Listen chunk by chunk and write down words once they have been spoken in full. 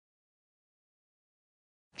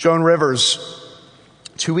Joan Rivers,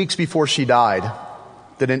 2 weeks before she died,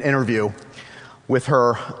 did an interview with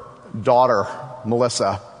her daughter,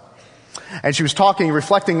 Melissa. And she was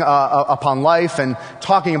reflecting upon life and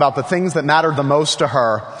talking about the things that mattered the most to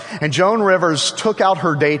her. And Joan Rivers took out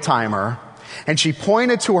her daytimer and she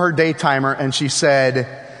pointed to her daytimer and she said,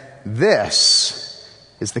 "This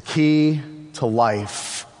is the key to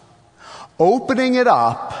life. Opening it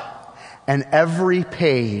up and every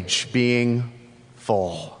page being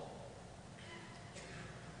full."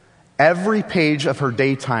 Every page of her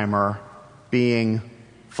daytimer being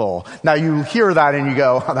full. Now you hear that and you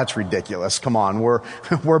go, "Oh, that's ridiculous. Come on,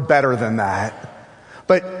 we're better than that."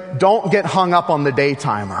 But don't get hung up on the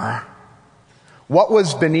daytimer. What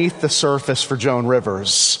was beneath the surface for Joan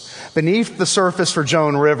Rivers? Beneath the surface for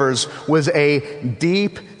Joan Rivers was a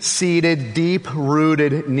deep-seated,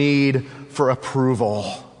 deep-rooted need for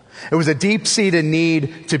approval. It was a deep-seated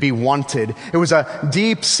need to be wanted. It was a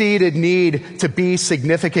deep-seated need to be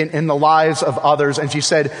significant in the lives of others. And she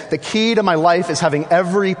said, "The key to my life is having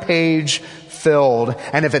every page filled.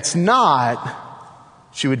 And if it's not,"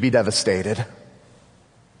 she would be devastated.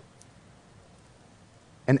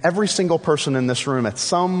 And every single person in this room at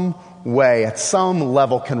some way, at some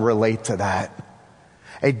level can relate to that.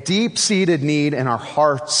 A deep-seated need in our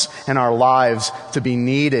hearts and our lives to be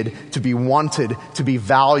needed, to be wanted, to be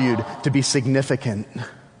valued, to be significant,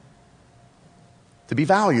 to be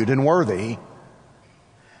valued and worthy.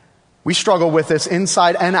 We struggle with this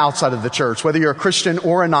inside and outside of the church. Whether you're a Christian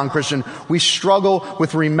or a non-Christian, we struggle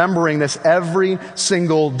with remembering this every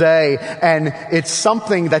single day. And it's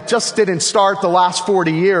something that just didn't start the last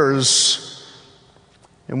 40 years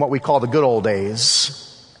in what we call the good old days.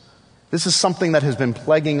 This is something that has been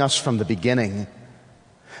plaguing us from the beginning.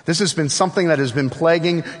 This has been something that has been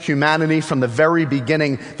plaguing humanity from the very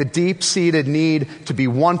beginning. The deep-seated need to be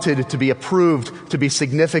wanted, to be approved, to be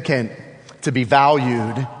significant, to be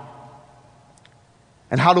valued.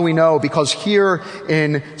 And how do we know? Because here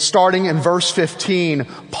starting in verse 15,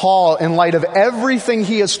 Paul, in light of everything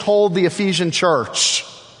he has told the Ephesian church,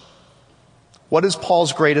 what is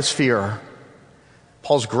Paul's greatest fear?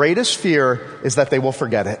 Paul's greatest fear is that they will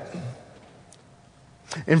forget it.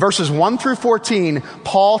 In verses 1 through 14,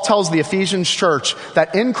 Paul tells the Ephesians church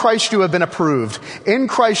that in Christ you have been approved. In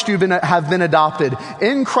Christ you have been adopted.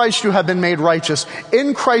 In Christ you have been made righteous.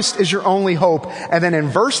 In Christ is your only hope. And then in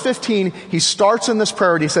verse 15, he starts in this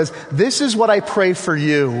prayer and he says, "This is what I pray for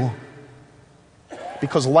you."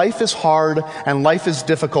 Because life is hard and life is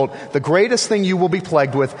difficult. The greatest thing you will be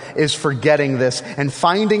plagued with is forgetting this and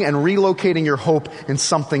finding and relocating your hope in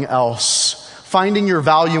something else. Finding your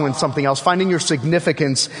value in something else, finding your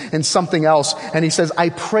significance in something else. And he says, "I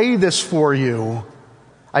pray this for you.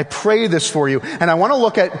 I pray this for you." And I want to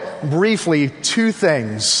look at briefly two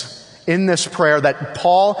things in this prayer that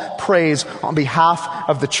Paul prays on behalf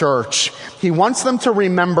of the church. He wants them to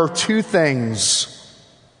remember two things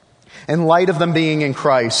in light of them being in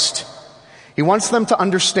Christ. He wants them to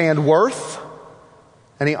understand worth,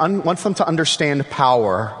 and he wants them to understand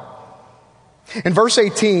power. In verse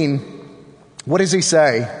 18, what does he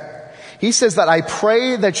say? He says that I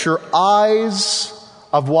pray that your eyes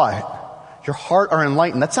of what? Your heart are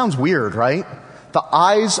enlightened. That sounds weird, right? The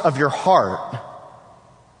eyes of your heart.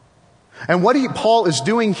 And what Paul is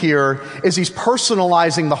doing here is he's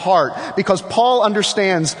personalizing the heart, because Paul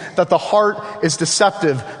understands that the heart is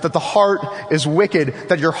deceptive, that the heart is wicked,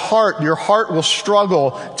 that your heart will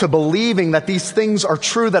struggle to believing that these things are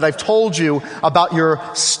true that I've told you about your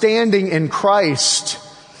standing in Christ.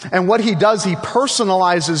 And what he does, he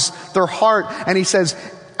personalizes their heart, and he says,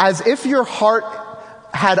 as if your heart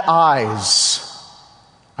had eyes,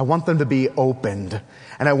 I want them to be opened,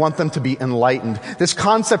 and I want them to be enlightened. This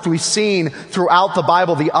concept we've seen throughout the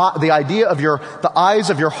Bible, the idea of the eyes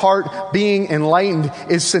of your heart being enlightened,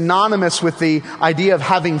 is synonymous with the idea of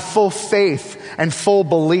having full faith and full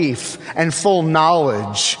belief and full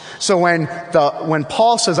knowledge. So when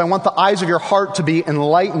Paul says, I want the eyes of your heart to be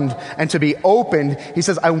enlightened and to be opened, he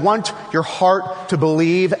says, I want your heart to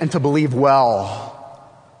believe and to believe well.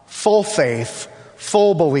 Full faith,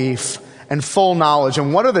 full belief, and full knowledge.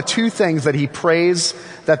 And what are the two things that he prays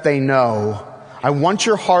that they know? I want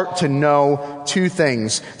your heart to know two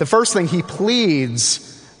things. The first thing, he pleads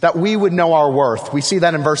that we would know our worth. We see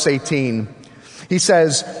that in verse 18. He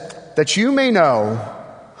says, that you may know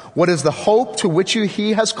what is the hope to which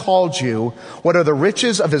he has called you, what are the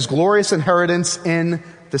riches of his glorious inheritance in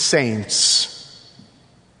the saints.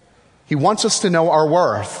 He wants us to know our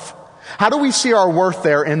worth. How do we see our worth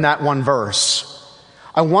there in that one verse?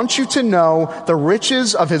 I want you to know the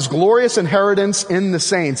riches of his glorious inheritance in the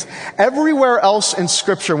saints. Everywhere else in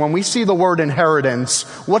Scripture, when we see the word inheritance,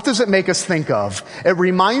 what does it make us think of? It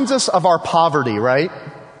reminds us of our poverty, right?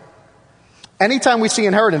 Anytime we see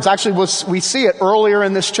inheritance, actually we see it earlier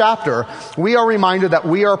in this chapter, we are reminded that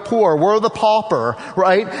we are poor, we're the pauper,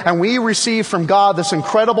 right? And we receive from God this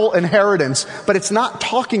incredible inheritance, but it's not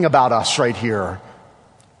talking about us right here.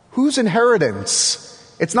 Whose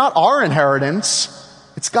inheritance? It's not our inheritance.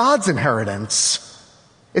 It's God's inheritance.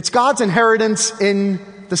 It's God's inheritance in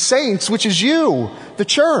the saints, which is you, the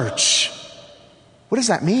church. What does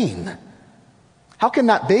that mean? How can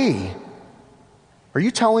that be? Are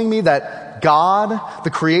you telling me that God, the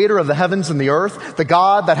creator of the heavens and the earth, the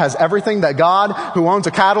God that has everything, that God who owns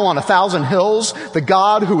a cattle on 1,000 hills, the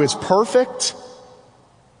God who is perfect,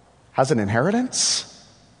 has an inheritance?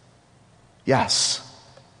 Yes.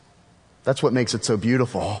 That's what makes it so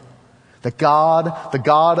beautiful. That God, the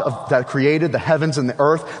God that created the heavens and the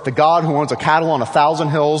earth, the God who owns a cattle on 1,000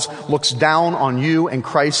 hills, looks down on you in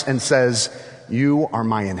Christ and says, you are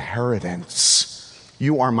my inheritance.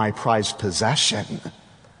 You are my prized possession.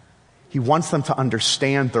 He wants them to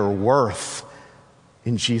understand their worth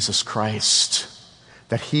in Jesus Christ.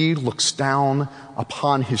 That he looks down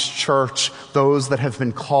upon his church, those that have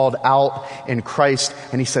been called out in Christ,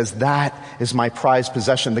 and he says, that is my prized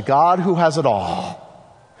possession. The God who has it all,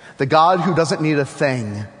 the God who doesn't need a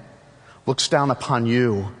thing, looks down upon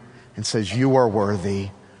you and says, you are worthy.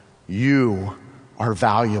 You are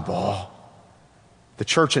valuable. The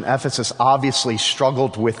church in Ephesus obviously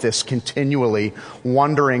struggled with this continually,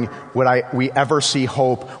 wondering, would we ever see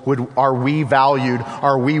hope? Are we valued?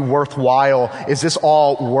 Are we worthwhile? Is this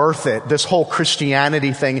all worth it? This whole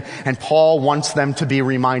Christianity thing. And Paul wants them to be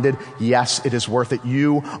reminded, yes, it is worth it.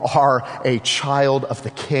 You are a child of the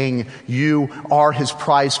King. You are his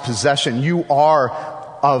prized possession. You are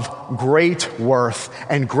of great worth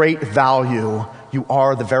and great value. You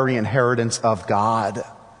are the very inheritance of God.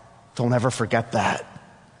 Don't ever forget that.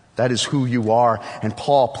 That is who you are. And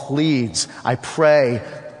Paul pleads, I pray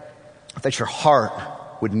that your heart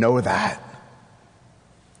would know that.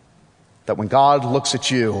 That when God looks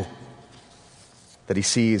at you, that he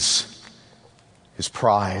sees his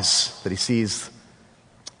prize, that he sees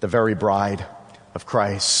the very bride of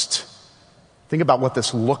Christ. Think about what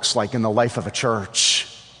this looks like in the life of a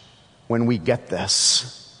church when we get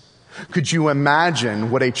this. Could you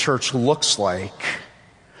imagine what a church looks like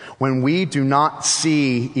when we do not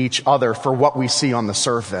see each other for what we see on the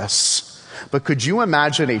surface? But could you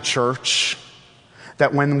imagine a church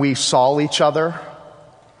that when we saw each other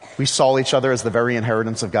as the very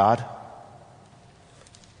inheritance of God?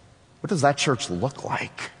 What does that church look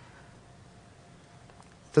like?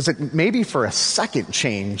 Does it maybe for a second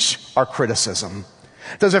change our criticism?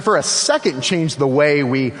 Does it for a second change the way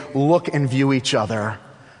we look and view each other?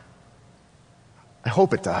 I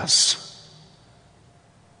hope it does.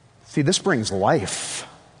 See, this brings life.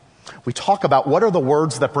 We talk about what are the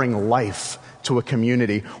words that bring life to a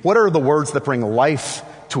community? What are the words that bring life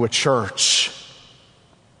to a church?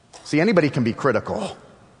 See, anybody can be critical.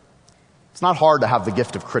 It's not hard to have the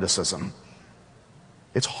gift of criticism.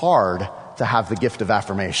 It's hard to have the gift of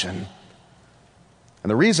affirmation. And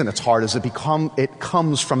the reason it's hard is it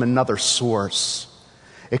comes from another source.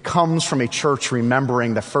 It comes from a church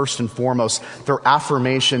remembering that first and foremost, their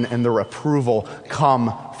affirmation and their approval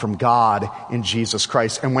come from God in Jesus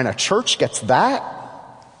Christ. And when a church gets that,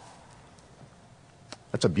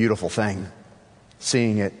 that's a beautiful thing,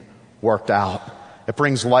 seeing it worked out. It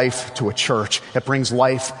brings life to a church. It brings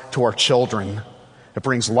life to our children. It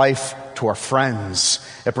brings life to our friends.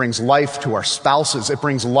 It brings life to our spouses. It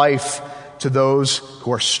brings life to those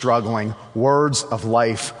who are struggling. Words of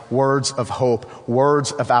life, words of hope,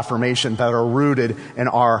 words of affirmation that are rooted in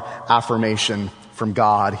our affirmation from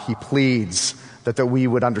God. He pleads that we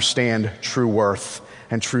would understand true worth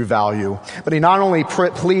and true value. But he not only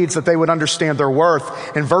pleads that they would understand their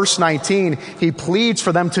worth. In verse 19, he pleads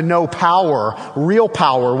for them to know power, real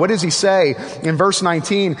power. What does he say in verse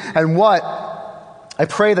 19? And what? I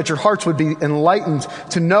pray that your hearts would be enlightened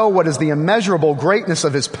to know what is the immeasurable greatness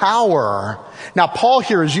of his power. Now, Paul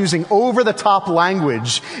here is using over-the-top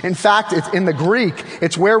language. In fact, it's in the Greek,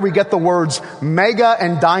 it's where we get the words mega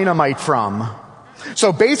and dynamite from.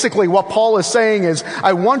 So basically what Paul is saying is,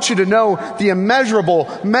 I want you to know the immeasurable,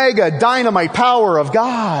 mega, dynamite power of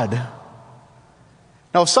God.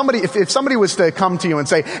 Now, if somebody was to come to you and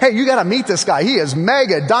say, hey, you got to meet this guy. He is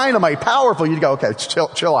mega, dynamite, powerful. You'd go, okay,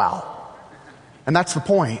 chill out. And that's the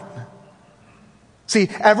point. See,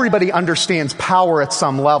 everybody understands power at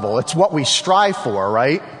some level. It's what we strive for,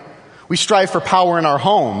 right? We strive for power in our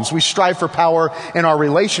homes. We strive for power in our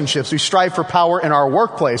relationships. We strive for power in our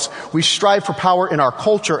workplace. We strive for power in our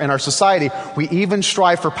culture and our society. We even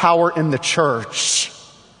strive for power in the church.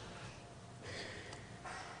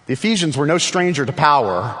 The Ephesians were no stranger to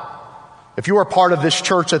power. If you were part of this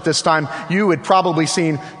church at this time, you had probably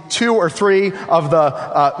seen 2 or 3 of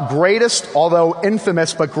the greatest, although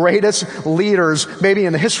infamous, but greatest leaders maybe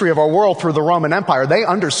in the history of our world through the Roman Empire. They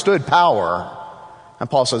understood power. And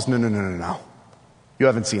Paul says, no. You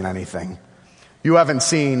haven't seen anything. You haven't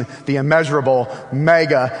seen the immeasurable,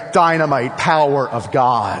 mega, dynamite power of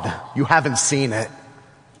God. You haven't seen it.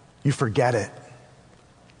 You forget it.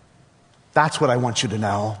 That's what I want you to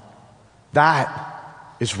know.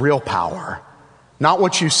 That is real power. Not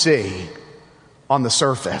what you see on the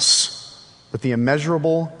surface, but the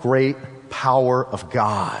immeasurable, great power of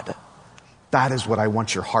God. That is what I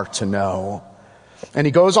want your heart to know. And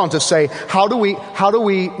he goes on to say, how do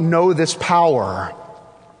we know this power?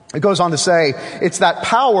 It goes on to say, it's that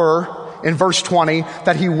power, in verse 20,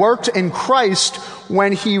 that he worked in Christ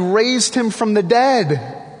when he raised him from the dead.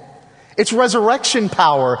 It's resurrection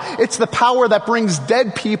power. It's the power that brings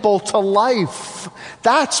dead people to life.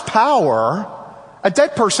 That's power. A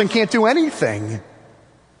dead person can't do anything.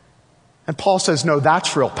 And Paul says, no,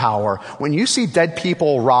 that's real power. When you see dead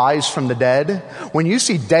people rise from the dead, when you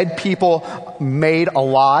see dead people made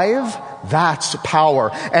alive, that's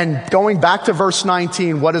power. And going back to verse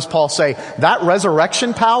 19, what does Paul say? That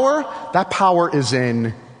resurrection power, that power is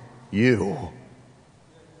in you.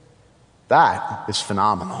 That is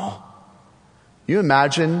phenomenal. You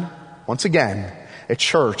imagine, once again, a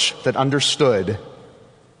church that understood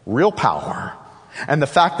real power. And the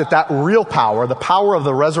fact that real power, the power of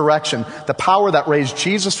the resurrection, the power that raised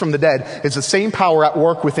Jesus from the dead, is the same power at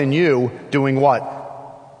work within you, doing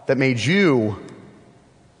what? That made you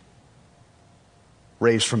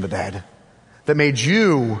raised from the dead. That made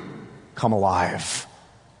you come alive.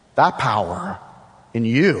 That power in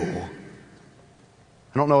you.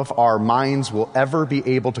 I don't know if our minds will ever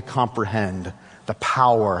be able to comprehend the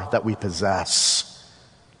power that we possess.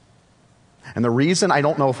 And the reason I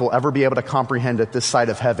don't know if we'll ever be able to comprehend it this side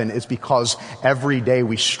of heaven is because every day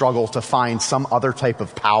we struggle to find some other type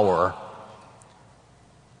of power,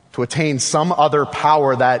 to attain some other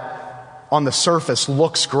power that on the surface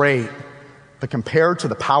looks great, but compared to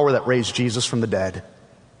the power that raised Jesus from the dead,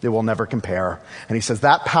 it will never compare. And he says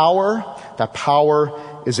that power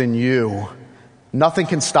is in you. Nothing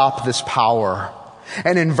can stop this power.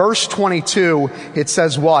 And in verse 22, it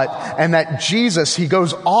says what? And that Jesus, he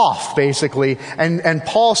goes off basically. And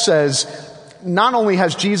Paul says, not only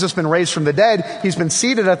has Jesus been raised from the dead, he's been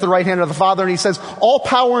seated at the right hand of the Father. And he says, all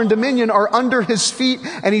power and dominion are under his feet.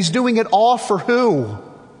 And he's doing it all for who?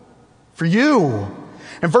 For you.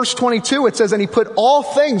 In verse 22, it says, and he put all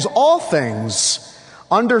things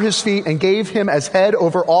under his feet and gave him as head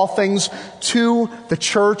over all things to the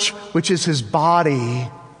church, which is his body.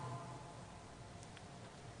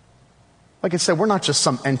 Like I said, we're not just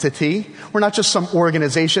some entity. We're not just some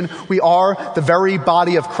organization. We are the very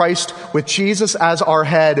body of Christ with Jesus as our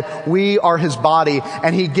head. We are his body,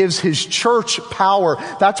 and he gives his church power.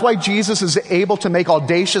 That's why Jesus is able to make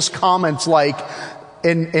audacious comments like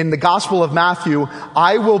in the Gospel of Matthew,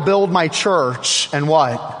 I will build my church, and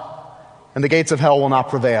what? And the gates of hell will not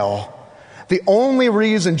prevail. The only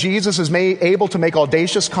reason Jesus is able to make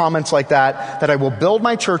audacious comments like that I will build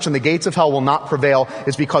my church and the gates of hell will not prevail,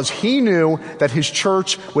 is because he knew that his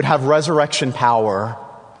church would have resurrection power.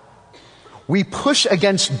 We push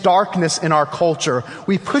against darkness in our culture.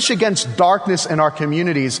 We push against darkness in our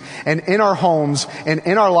communities and in our homes and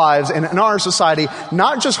in our lives and in our society,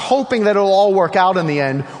 not just hoping that it'll all work out in the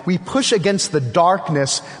end. We push against the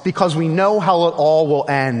darkness because we know how it all will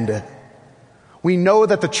end. We know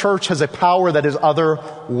that the church has a power that is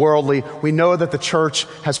otherworldly. We know that the church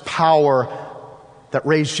has power that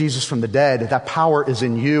raised Jesus from the dead. That power is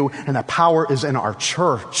in you, and that power is in our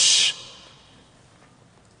church.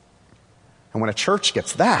 And when a church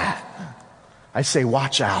gets that, I say,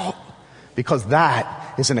 watch out, because that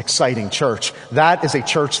is an exciting church. That is a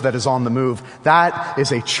church that is on the move. That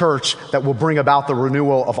is a church that will bring about the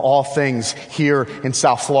renewal of all things here in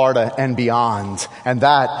South Florida and beyond. And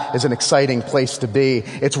that is an exciting place to be.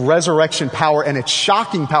 It's resurrection power, and it's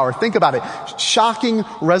shocking power. Think about it. Shocking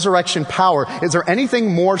resurrection power. Is there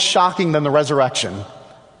anything more shocking than the resurrection?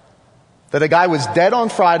 That a guy was dead on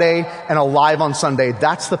Friday and alive on Sunday.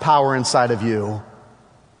 That's the power inside of you.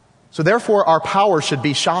 So therefore, our power should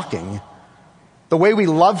be shocking. The way we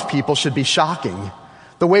love people should be shocking.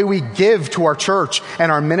 The way we give to our church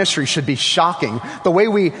and our ministry should be shocking. The way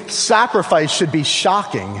we sacrifice should be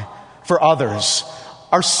shocking for others.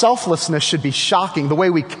 Our selflessness should be shocking. The way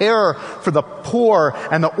we care for the poor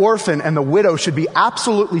and the orphan and the widow should be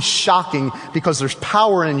absolutely shocking because there's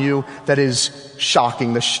power in you that is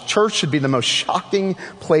shocking. The church should be the most shocking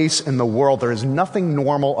place in the world. There is nothing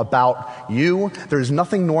normal about you. There is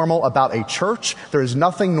nothing normal about a church. There is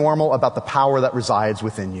nothing normal about the power that resides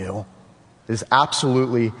within you. It is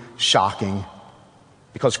absolutely shocking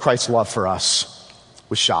because Christ's love for us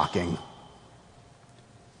was shocking.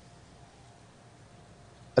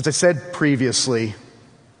 As I said previously,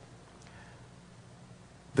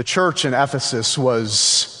 the church in Ephesus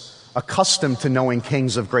was accustomed to knowing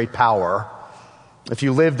kings of great power. If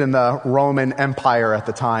you lived in the Roman Empire at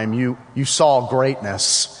the time, you saw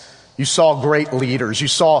greatness. You saw great leaders. You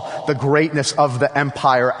saw the greatness of the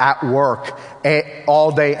empire at work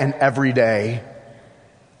all day and every day.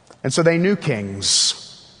 And so they knew kings.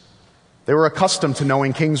 They were accustomed to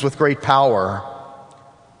knowing kings with great power.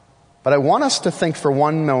 But I want us to think for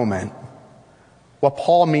one moment what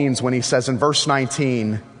Paul means when he says in verse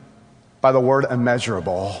 19, by the word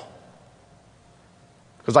immeasurable.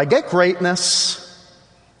 Because I get greatness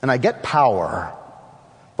and I get power,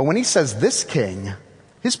 but when he says this king,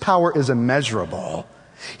 his power is immeasurable.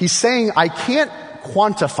 He's saying I can't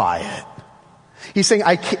quantify it. He's saying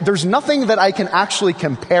there's nothing that I can actually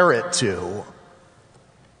compare it to.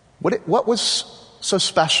 What was so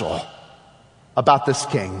special about this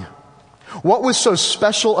king? What was so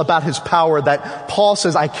special about his power that Paul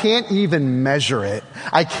says, I can't even measure it.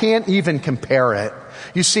 I can't even compare it.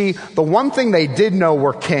 You see, the one thing they did know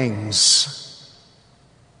were kings,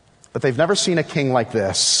 but they've never seen a king like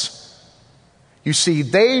this. You see,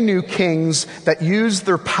 they knew kings that used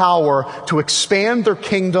their power to expand their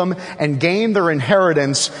kingdom and gain their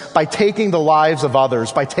inheritance by taking the lives of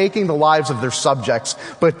others, by taking the lives of their subjects.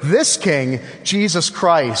 But this king, Jesus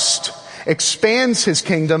Christ, expands his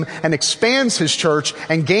kingdom and expands his church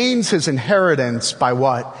and gains his inheritance by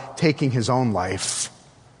what? Taking his own life.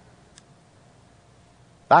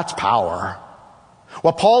 That's power.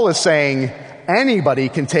 What Paul is saying, anybody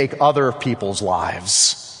can take other people's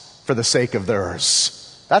lives for the sake of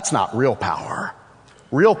theirs. That's not real power.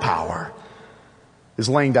 Real power is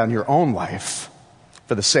laying down your own life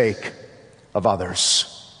for the sake of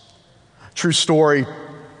others. True story,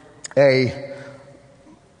 a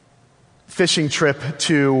fishing trip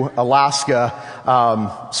to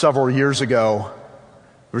Alaska several years ago.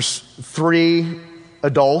 There's 3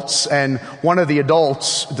 adults, and one of the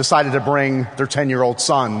adults decided to bring their 10-year-old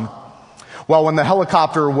son. Well, when the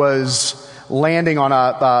helicopter was landing on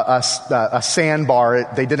a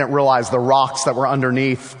sandbar, they didn't realize the rocks that were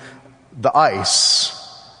underneath the ice.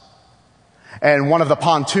 And one of the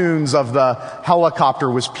pontoons of the helicopter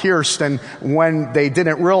was pierced, and when they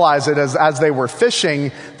didn't realize it, as they were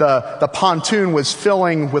fishing, the pontoon was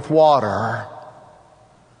filling with water.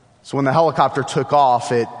 So when the helicopter took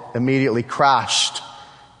off, it immediately crashed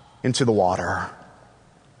into the water.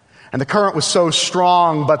 And the current was so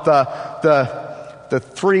strong, but the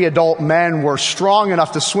 3 adult men were strong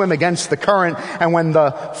enough to swim against the current. And when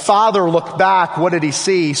the father looked back, what did he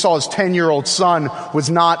see? He saw his 10-year-old son was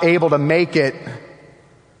not able to make it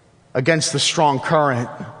against the strong current.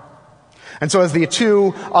 And so as the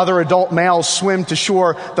 2 other adult males swim to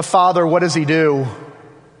shore, the father, what does he do?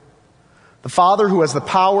 The father, who has the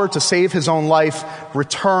power to save his own life,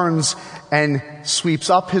 returns and sweeps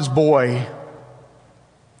up his boy.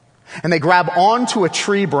 And they grab onto a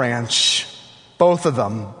tree branch, both of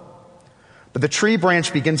them. But the tree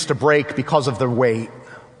branch begins to break because of their weight.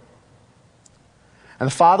 And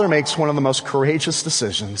the father makes one of the most courageous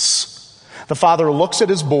decisions. The father looks at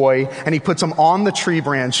his boy and he puts him on the tree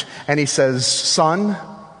branch and he says, "Son,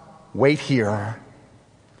 wait here.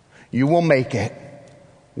 You will make it.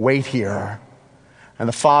 Wait here." And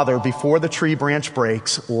the father, before the tree branch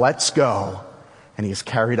breaks, lets go and he is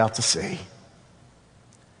carried out to sea.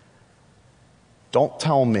 Don't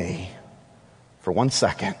tell me for one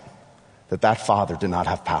second that father did not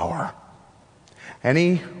have power.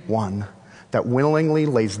 Anyone that willingly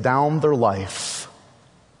lays down their life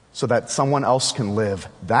so that someone else can live,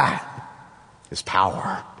 that is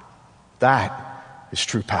power. That is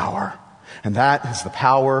true power. And that is the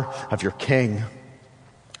power of your King,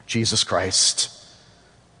 Jesus Christ.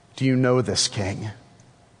 Do you know this King?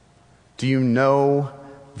 Do you know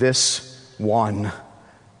this one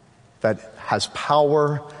that has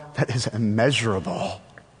power that is immeasurable?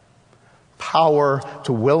 Power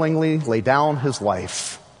to willingly lay down his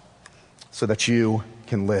life so that you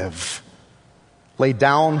can live. Lay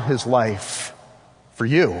down his life for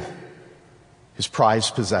you, his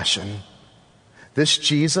prized possession. This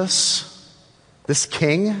Jesus, this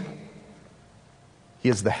King, he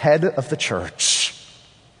is the head of the church.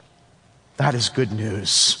 That is good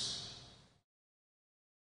news.